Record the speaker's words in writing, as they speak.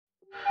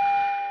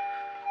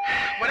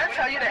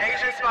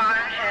why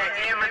I had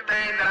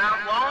everything that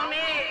I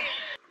wanted.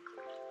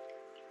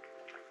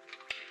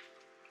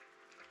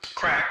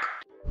 Crack.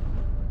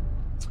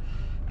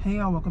 Hey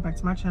y'all, welcome back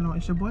to my channel.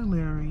 It's your boy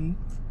Larry,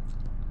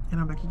 and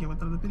I'm back again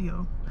with another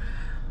video.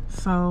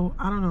 So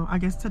I don't know, I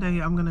guess today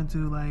I'm gonna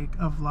do like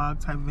a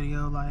vlog type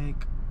video,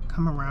 like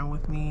come around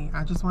with me.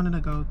 I just wanted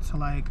to go to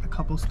like a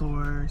couple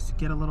stores,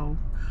 get a little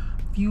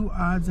few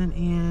odds and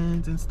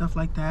ends and stuff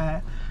like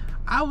that.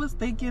 I was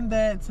thinking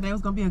that today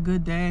was gonna be a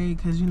good day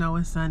because you know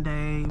it's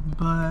Sunday,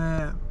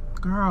 but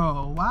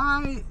girl,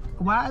 why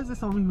is there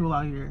so many people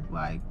out here?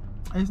 Like,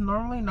 it's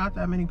normally not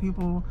that many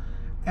people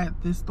at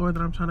this store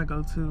that I'm trying to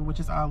go to, which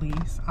is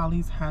Ollie's.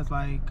 Ollie's has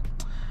like,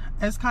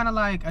 it's kind of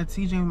like a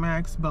TJ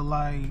Maxx but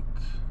like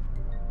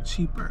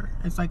cheaper.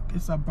 It's like,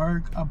 it's a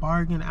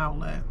bargain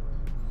outlet,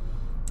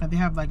 and they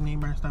have like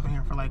name brand stuff in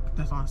here for like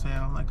that's on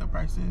sale, like the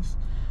prices.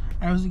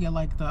 I usually get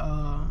like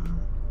the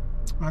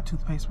my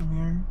toothpaste from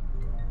here.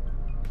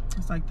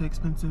 It's like the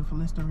expensive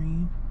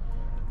Listerine.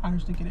 I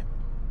usually get it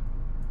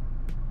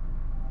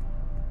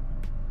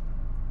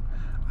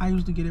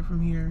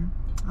from here.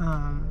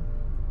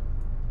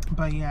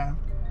 But yeah,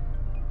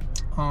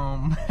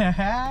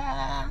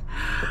 I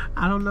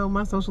don't know,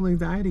 my social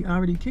anxiety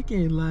already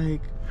kicking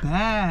like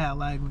bad,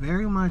 like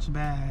very much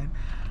bad.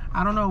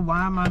 I don't know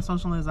why my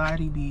social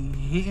anxiety be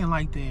hitting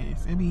like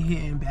this. It be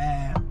hitting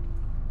bad.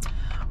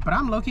 But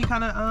I'm low-key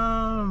kind of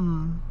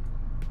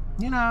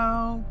you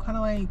know, kind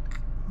of like,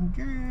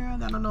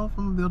 girl, I don't know if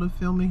I'm gonna be able to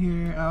film it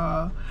here.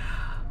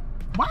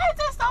 Why is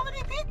there so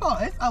many people?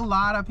 It's a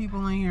lot of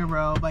people in here,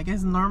 bro. Like,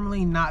 it's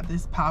normally not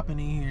this popping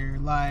in here.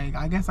 Like,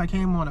 I guess I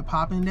came on a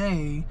popping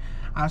day.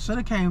 I should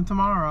have came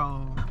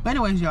tomorrow. But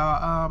anyways,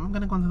 y'all, I'm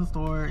gonna go into the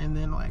store, and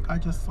then like I'll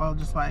just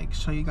like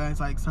show you guys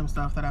like some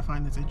stuff that I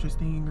find that's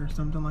interesting or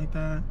something like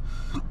that.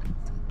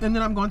 And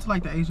then I'm going to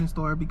like the Asian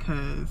store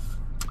because,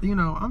 you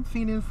know, I'm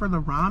fiending for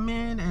the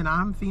ramen and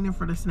I'm fiending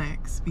for the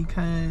snacks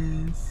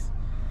because,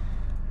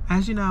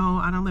 as you know,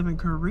 I don't live in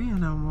Korea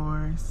no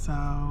more,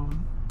 so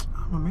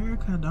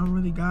America don't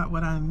really got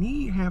what I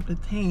need half the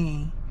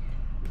time.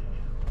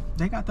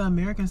 They got the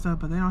American stuff,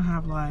 but they don't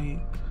have like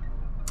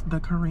the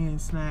Korean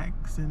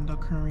snacks and the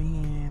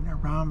Korean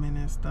ramen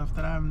and stuff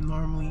that I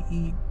normally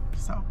eat.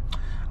 So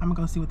I'm gonna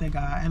go see what they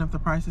got, and if the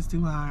price is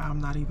too high,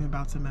 I'm not even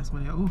about to mess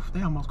with it. Oof,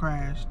 they almost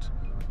crashed.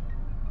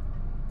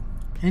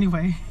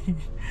 Anyway,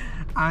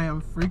 I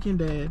am freaking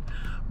dead.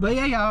 But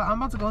yeah, y'all, I'm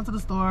about to go into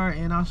the store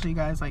and I'll show you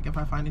guys like if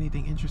I find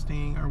anything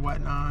interesting or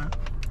whatnot.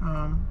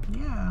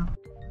 Yeah.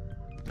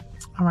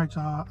 All right,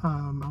 y'all,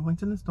 I went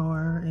to the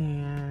store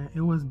and it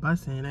was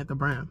busting at the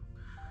brim.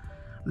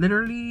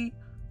 Literally,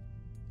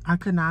 I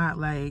could not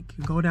like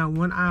go down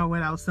one aisle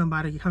without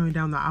somebody coming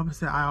down the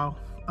opposite aisle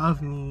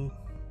of me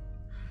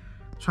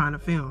trying to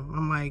film.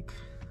 I'm like,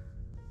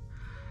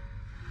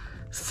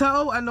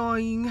 so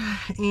annoying.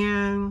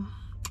 And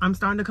I'm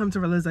starting to come to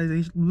the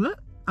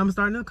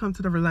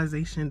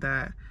realization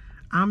that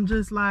I'm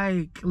just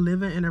like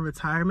living in a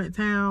retirement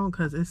town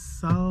because it's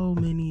so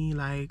many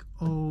like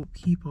old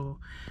people.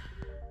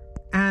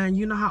 And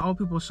you know how old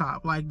people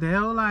shop, like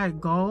they'll like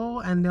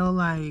go and they'll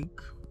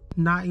like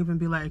not even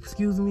be like,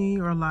 excuse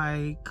me, or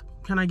like,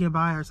 can I get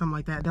by or something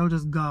like that. They'll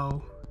just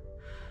go,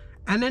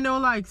 and then they'll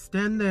like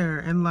stand there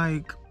and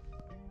like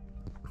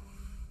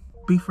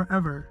be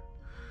forever.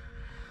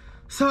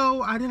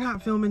 So I did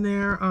not film in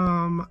there.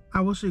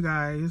 I will show you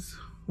guys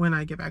when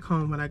I get back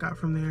home what I got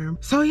from there.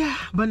 So yeah,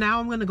 but now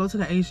I'm gonna go to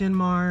the Asian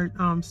Mart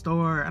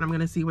store, and I'm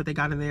gonna see what they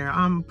got in there.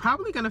 I'm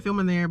probably gonna film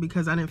in there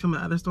because I didn't film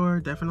in the other store,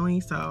 definitely.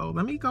 So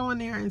let me go in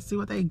there and see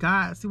what they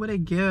got, see what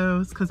it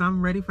gives, because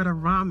I'm ready for the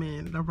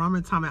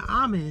ramen time and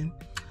amen.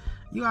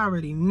 You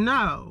already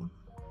know,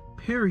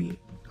 period.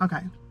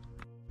 Okay,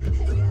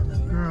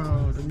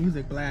 girl, the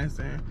music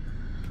blasting.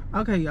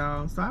 Okay,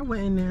 y'all, so I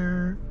went in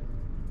there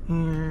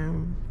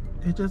and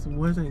it just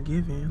wasn't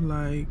giving.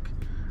 Like,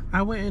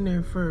 I went in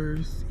there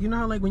first. You know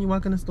how like when you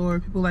walk in the store,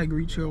 people like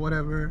greet you or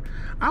whatever.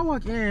 I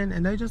walk in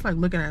and they just like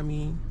looking at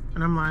me,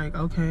 and I'm like,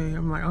 okay.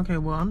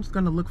 Well, I'm just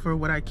gonna look for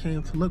what I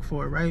came to look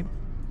for, right?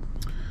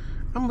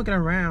 I'm looking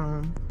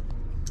around,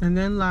 and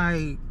then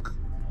like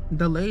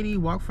the lady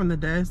walked from the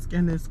desk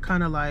and is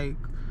kind of like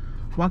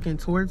walking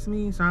towards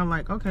me. So I'm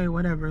like, okay,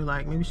 whatever.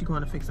 Like maybe she's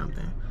going to fix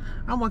something.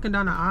 I'm walking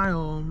down the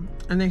aisle,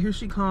 and then here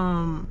she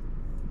come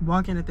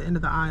walking at the end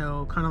of the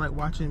aisle, kind of like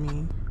watching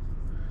me.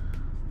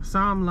 So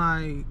I'm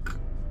like,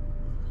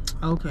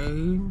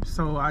 okay.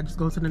 So I just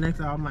go to the next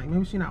aisle. I'm like,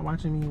 maybe she's not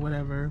watching me,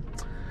 whatever.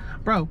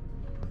 Bro,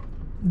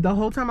 the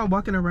whole time I'm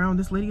walking around,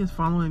 this lady is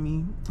following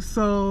me.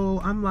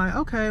 So I'm like,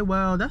 okay,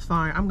 well, that's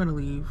fine. I'm gonna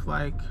leave.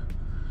 Like,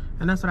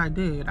 and that's what I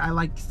did. I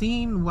like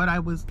seen what I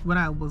was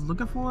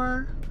looking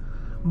for,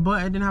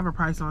 but it didn't have a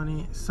price on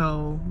it.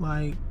 So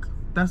like,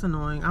 that's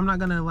annoying. I'm not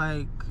gonna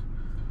like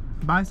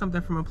buy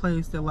something from a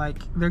place that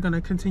like they're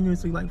gonna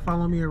continuously like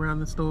follow me around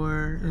the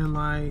store and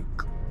like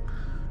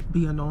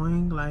be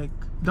annoying. Like,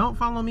 don't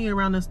follow me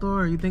around the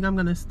store. You think I'm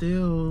gonna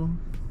steal?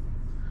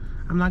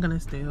 I'm not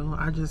gonna steal.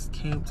 I just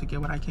came to get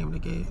what I came to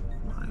get.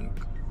 Like,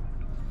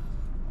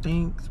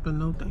 thanks but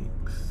no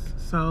thanks.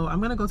 So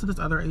I'm gonna go to this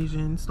other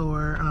Asian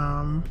store.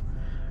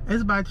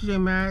 It's by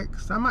TJ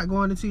Maxx. I might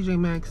go into TJ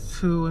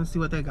Maxx too and see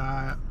what they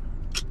got,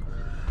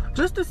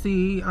 just to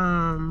see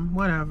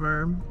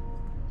whatever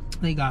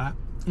they got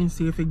and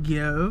see if it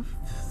gives.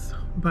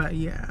 But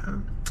yeah,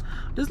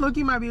 this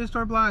low-key might be a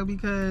short vlog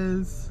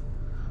because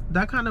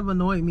that kind of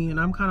annoyed me, and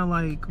I'm kind of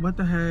like, what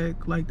the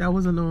heck, like that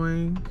was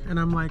annoying, and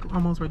I'm like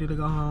almost ready to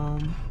go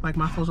home. Like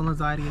my social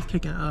anxiety is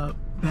kicking up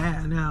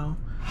bad now.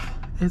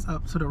 It's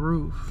up to the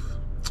roof.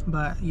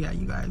 But yeah,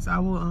 you guys, I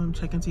will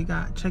check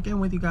in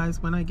with you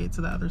guys when I get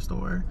to the other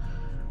store.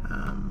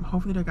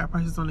 Hopefully they got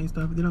prices on their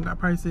stuff. If they don't got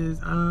prices,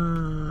 like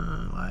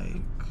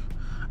I'm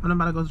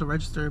about to go to the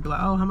register and be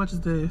like, oh, how much is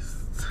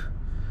this?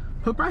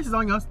 Put prices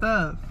on your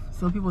stuff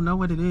so people know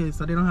what it is,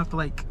 so they don't have to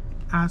like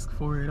ask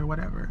for it or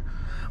whatever.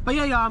 But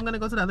yeah, y'all, I'm gonna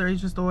go to the other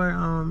Asian store.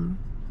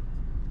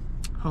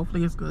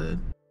 Hopefully it's good.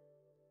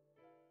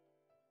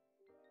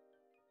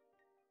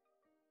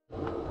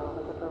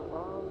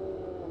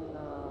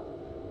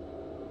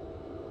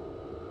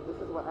 This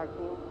is what I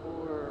came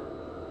for.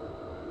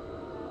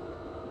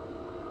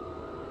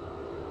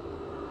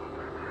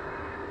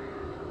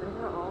 These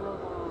are all of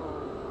them.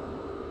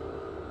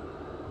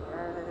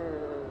 Yes.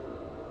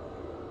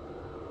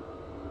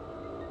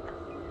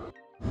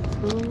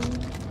 Ooh.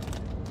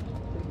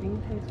 The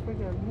bean tastes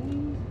freaking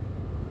meat.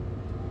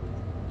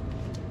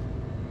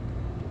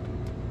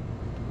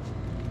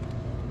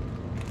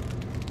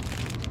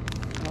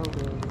 So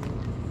good.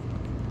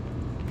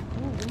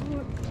 Oh,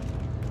 look.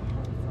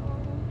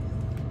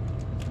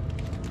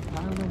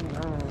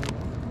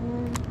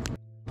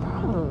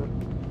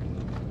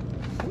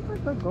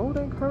 The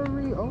golden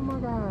curry, oh my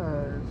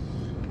gosh.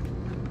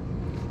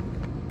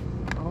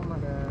 Oh my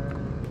gosh.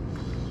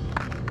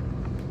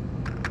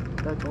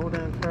 The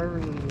golden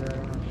curry.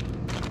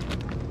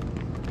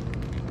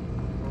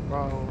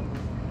 Bro.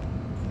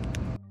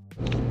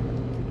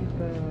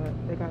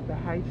 They got the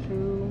high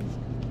shoe.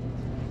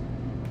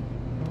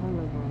 Oh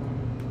my god.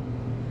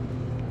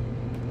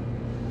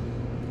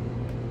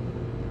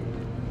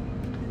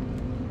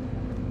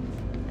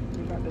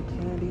 They got the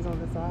candies on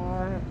the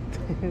side.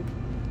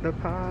 The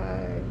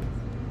pies.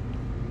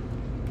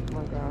 Oh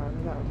my god,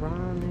 we got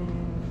ramen.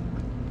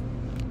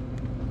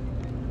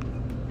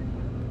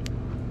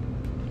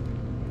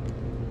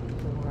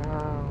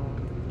 Wow.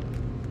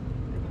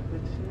 Look at the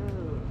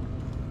chips.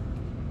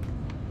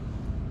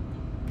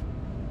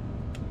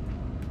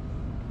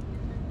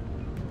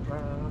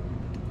 Wow.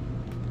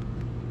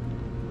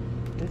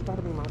 This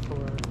gotta be my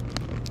store.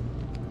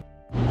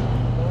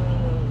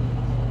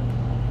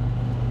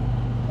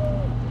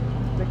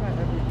 They got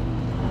everything.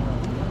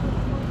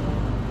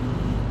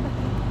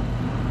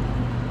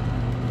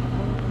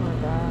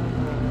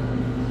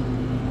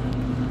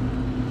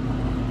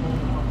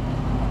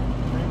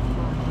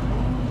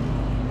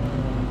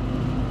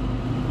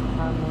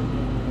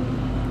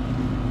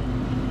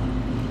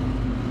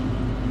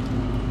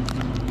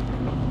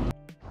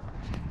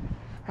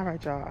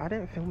 Alright y'all, I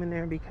didn't film in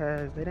there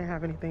because they didn't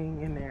have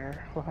anything in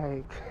there.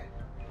 Like,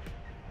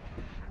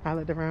 I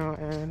looked around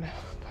and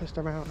pushed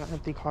around an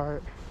empty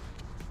cart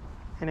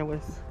and it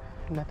was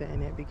nothing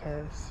in it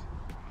because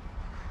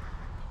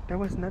there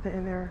was nothing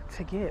in there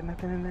to get,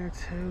 nothing in there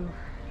to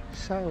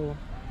show,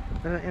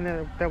 nothing in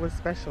there that was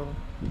special.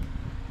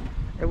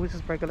 It was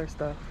just regular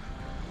stuff.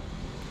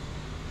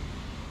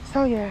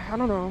 So yeah, I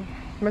don't know.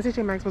 My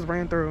TJ Maxx was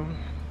ran through.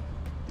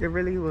 It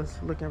really was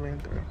looking ran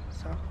through.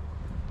 So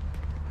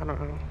I don't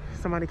know.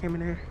 Somebody came in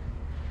there,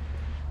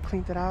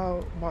 cleaned it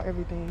out, bought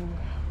everything,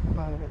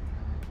 but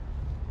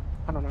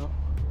I don't know.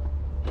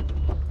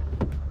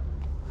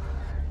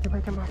 Get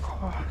back in my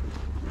car.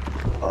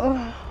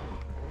 Oh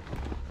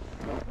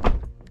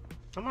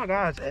my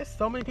gosh, there's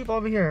so many people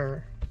over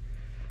here.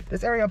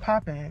 This area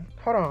popping.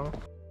 Hold on.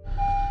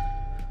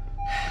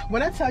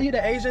 When I tell you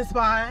the Asian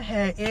spot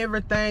had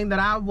everything that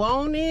I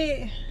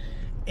wanted,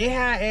 it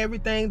had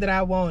everything that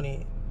I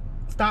wanted.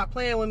 Stop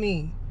playing with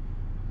me.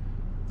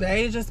 The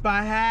Asian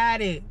spot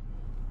had it.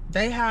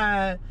 They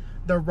had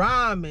the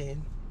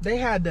ramen. They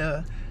had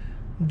the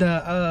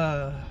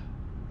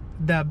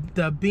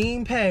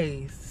bean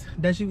paste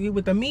that you eat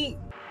with the meat.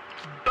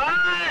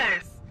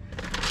 Buzz!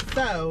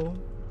 So,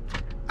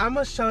 I'm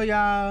gonna show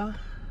y'all.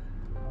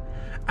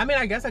 I mean,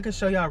 I guess I could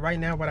show y'all right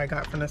now what I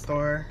got from the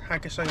store. I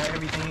could show y'all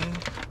everything.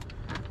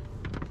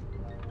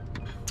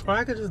 Or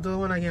I could just do it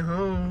when I get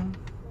home.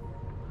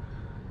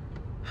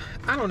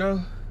 I don't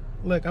know.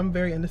 Look, I'm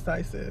very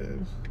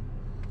indecisive.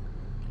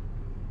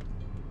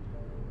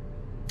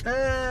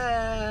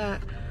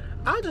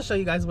 I'll just show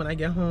you guys when I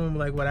get home,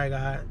 like what I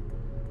got.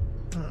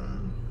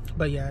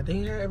 But yeah, they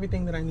had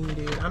everything that I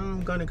needed.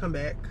 I'm gonna come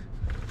back.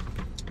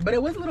 But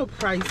it was a little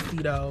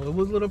pricey though. It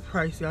was a little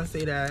pricey, I'll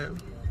say that.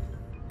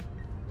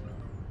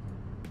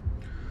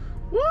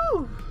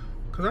 Woo!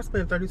 Cause I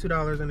spent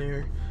 $32 in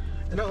there.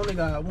 And I only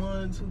got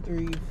 1, 2,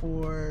 3,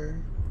 4,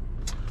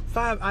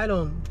 5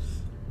 items.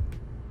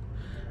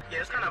 Yeah,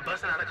 it's kind of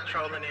busting out of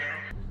control in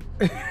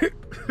there.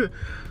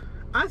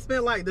 I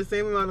spent like the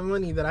same amount of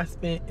money that I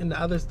spent in the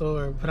other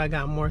store, but I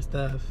got more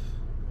stuff.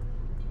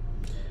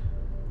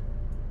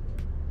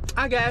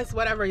 I guess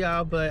whatever,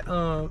 y'all, but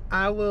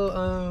I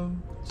will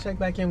check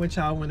back in with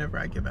y'all whenever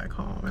I get back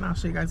home, and I'll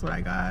show you guys what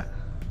I got.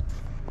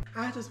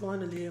 I just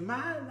want to live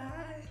my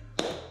life.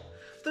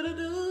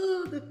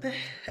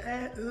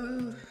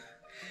 Ooh,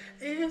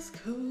 it's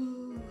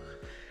cool.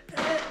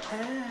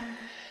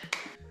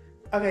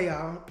 Okay,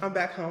 y'all, I'm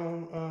back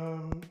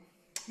home.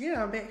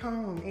 Yeah, I'm back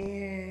home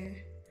and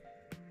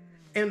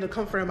in the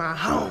comfort of my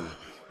home.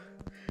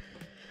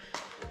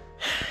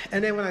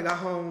 And then when I got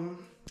home,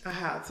 I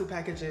had 2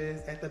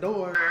 packages at the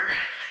door.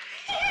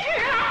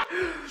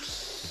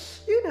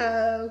 You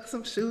know,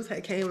 some shoes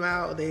had came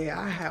out that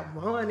I had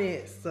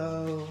wanted,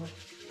 so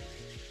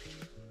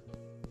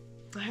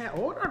I had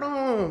ordered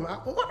them. I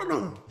put them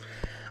on.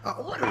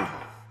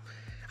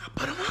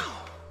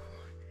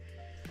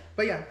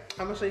 But yeah,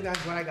 I'm gonna show you guys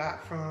what I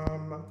got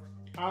from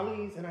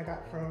Ollie's and I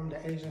got from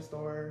the Asian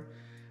store.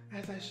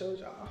 As I showed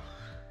y'all,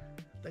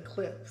 the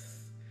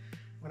clips.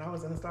 When I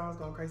was in the store, I was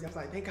going crazy. I was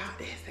like, they got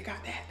this, they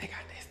got that, they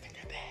got this, they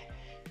got that.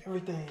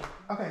 Everything.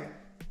 Okay.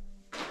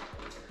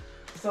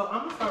 So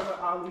I'm gonna start with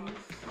Ollie's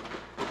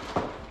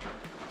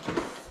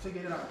just to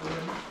get it out there.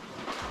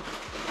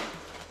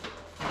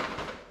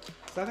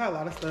 So I got a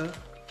lot of stuff.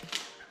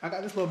 I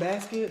got this little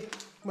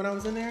basket when I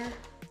was in there.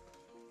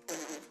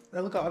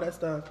 Now look at all that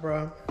stuff,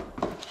 bro.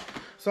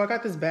 So I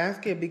got this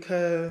basket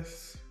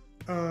because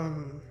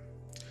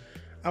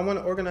I want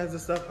to organize the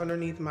stuff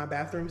underneath my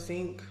bathroom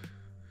sink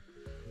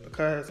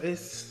because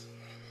it's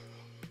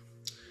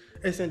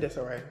in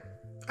disarray.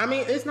 I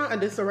mean, it's not a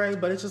disarray,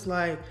 but it's just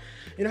like,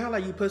 you know how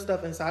like you put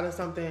stuff inside of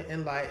something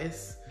and like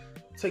it's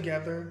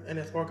together and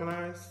it's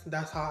organized?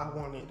 That's how I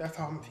want it. That's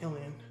how I'm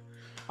feeling.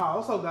 I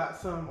also got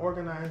some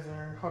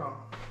organizer. Hold on.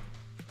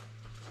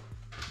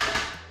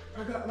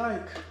 I got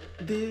like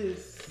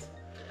this.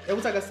 It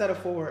was like a set of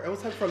 4. It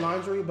was like for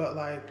laundry, but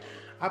like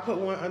I put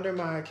one under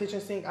my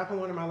kitchen sink. I put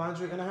one in my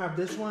laundry, and I have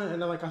this one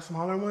and then like a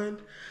smaller one.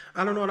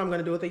 I don't know what I'm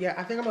gonna do with it yet.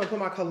 I think I'm gonna put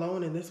my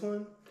cologne in this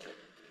one.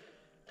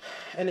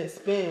 And it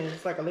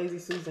spins like a lazy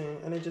Susan,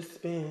 and it just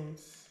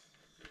spins.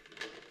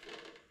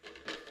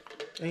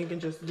 And you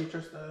can just get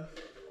your stuff,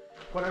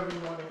 whatever you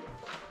want it,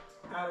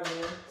 out of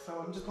there.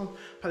 So I'm just gonna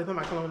probably put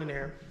my cologne in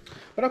there.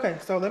 But okay,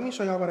 so let me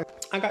show y'all what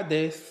I got.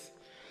 This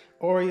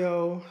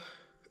Oreo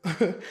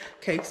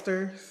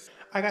cakesters.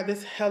 I got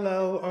this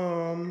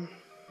Hello,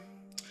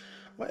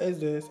 what is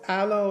this?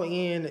 Aloe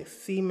and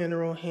Sea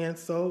Mineral hand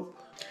soap.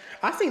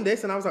 I seen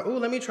this and I was like, ooh,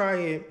 let me try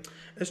it.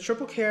 It's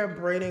triple care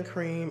braiding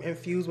cream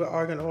infused with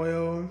argan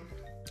oil.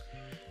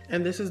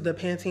 And this is the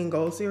Pantene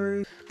Gold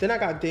series. Then I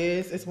got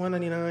this, it's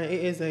 $1.99. It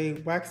is a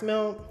wax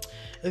melt.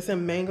 It's a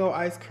mango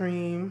ice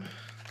cream.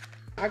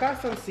 I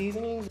got some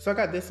seasonings. So I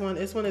got this one.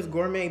 This one is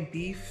gourmet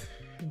beef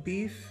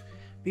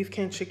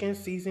can chicken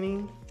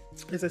seasoning.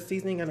 It's a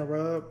seasoning and a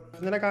rub.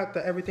 And then I got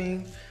the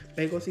everything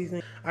bagel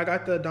seasoning. I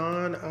got the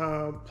Dawn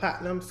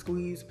Platinum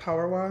Squeeze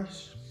Power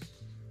Wash.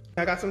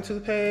 I got some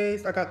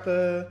toothpaste. I got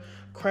the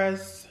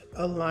Crest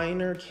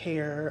Aligner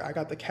Care. I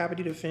got the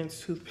Cavity Defense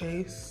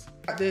toothpaste.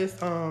 I got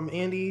this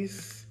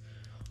Andes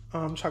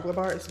chocolate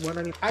bar. It's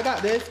 $1.99. I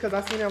got this because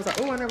I seen it. I was like,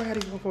 oh, I never had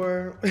these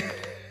before.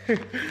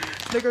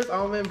 Snickers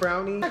almond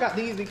brownie. I got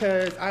these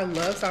because I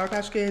love Sour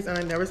Patch Kids and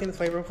I never seen this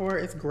flavor before.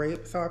 It's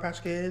grape Sour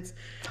Patch Kids.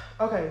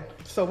 Okay,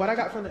 so what I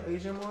got from the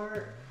Asian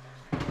Mart,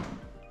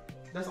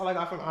 that's all I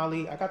got from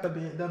Ollie. I got the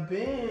bins.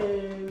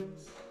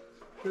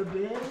 The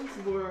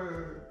bins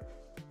were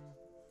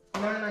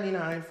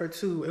 $9.99 for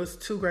 2. It was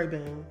 2 gray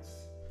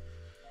bins.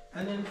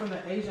 And then from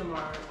the Asian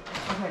Mart,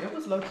 okay, it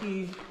was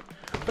low-key,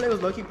 I feel it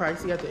was low-key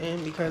pricey at the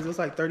end because it was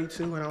like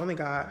 $32 and I only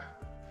got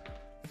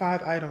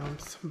 5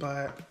 items,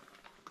 but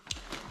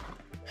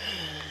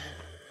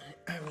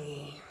I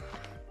mean,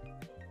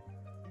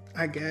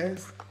 I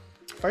guess.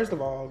 First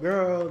of all,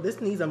 girl, this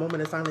needs a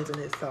moment of silence in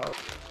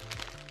itself.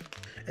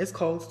 It's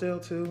cold still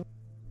too.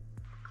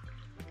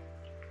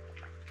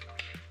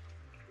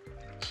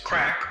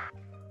 Crack.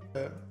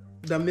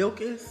 The milk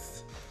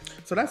is,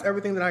 so that's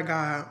everything that I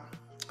got.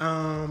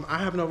 I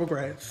have no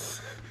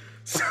regrets.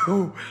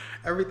 So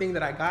everything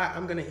that I got,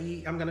 I'm gonna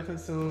eat, I'm gonna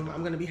consume,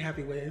 I'm gonna be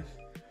happy with,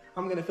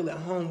 I'm gonna feel at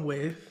home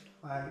with,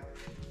 like,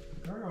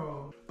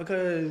 girl,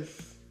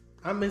 because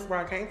I miss where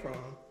I came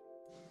from.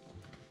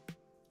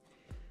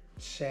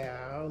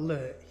 Child,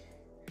 look,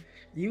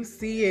 you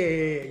see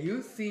it,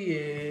 you see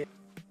it.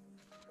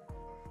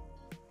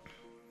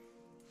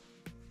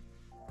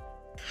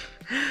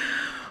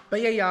 But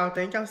yeah, y'all,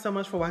 thank y'all so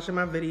much for watching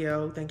my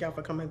video. Thank y'all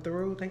for coming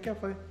through. Thank y'all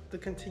for the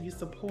continued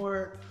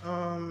support.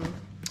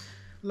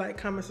 Like,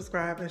 comment,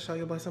 subscribe, and show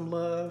your boy some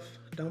love.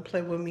 Don't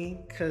play with me,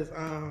 because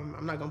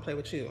I'm not gonna play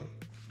with you.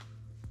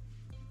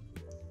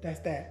 That's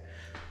that.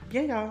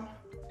 Yeah, y'all.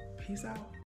 Peace out.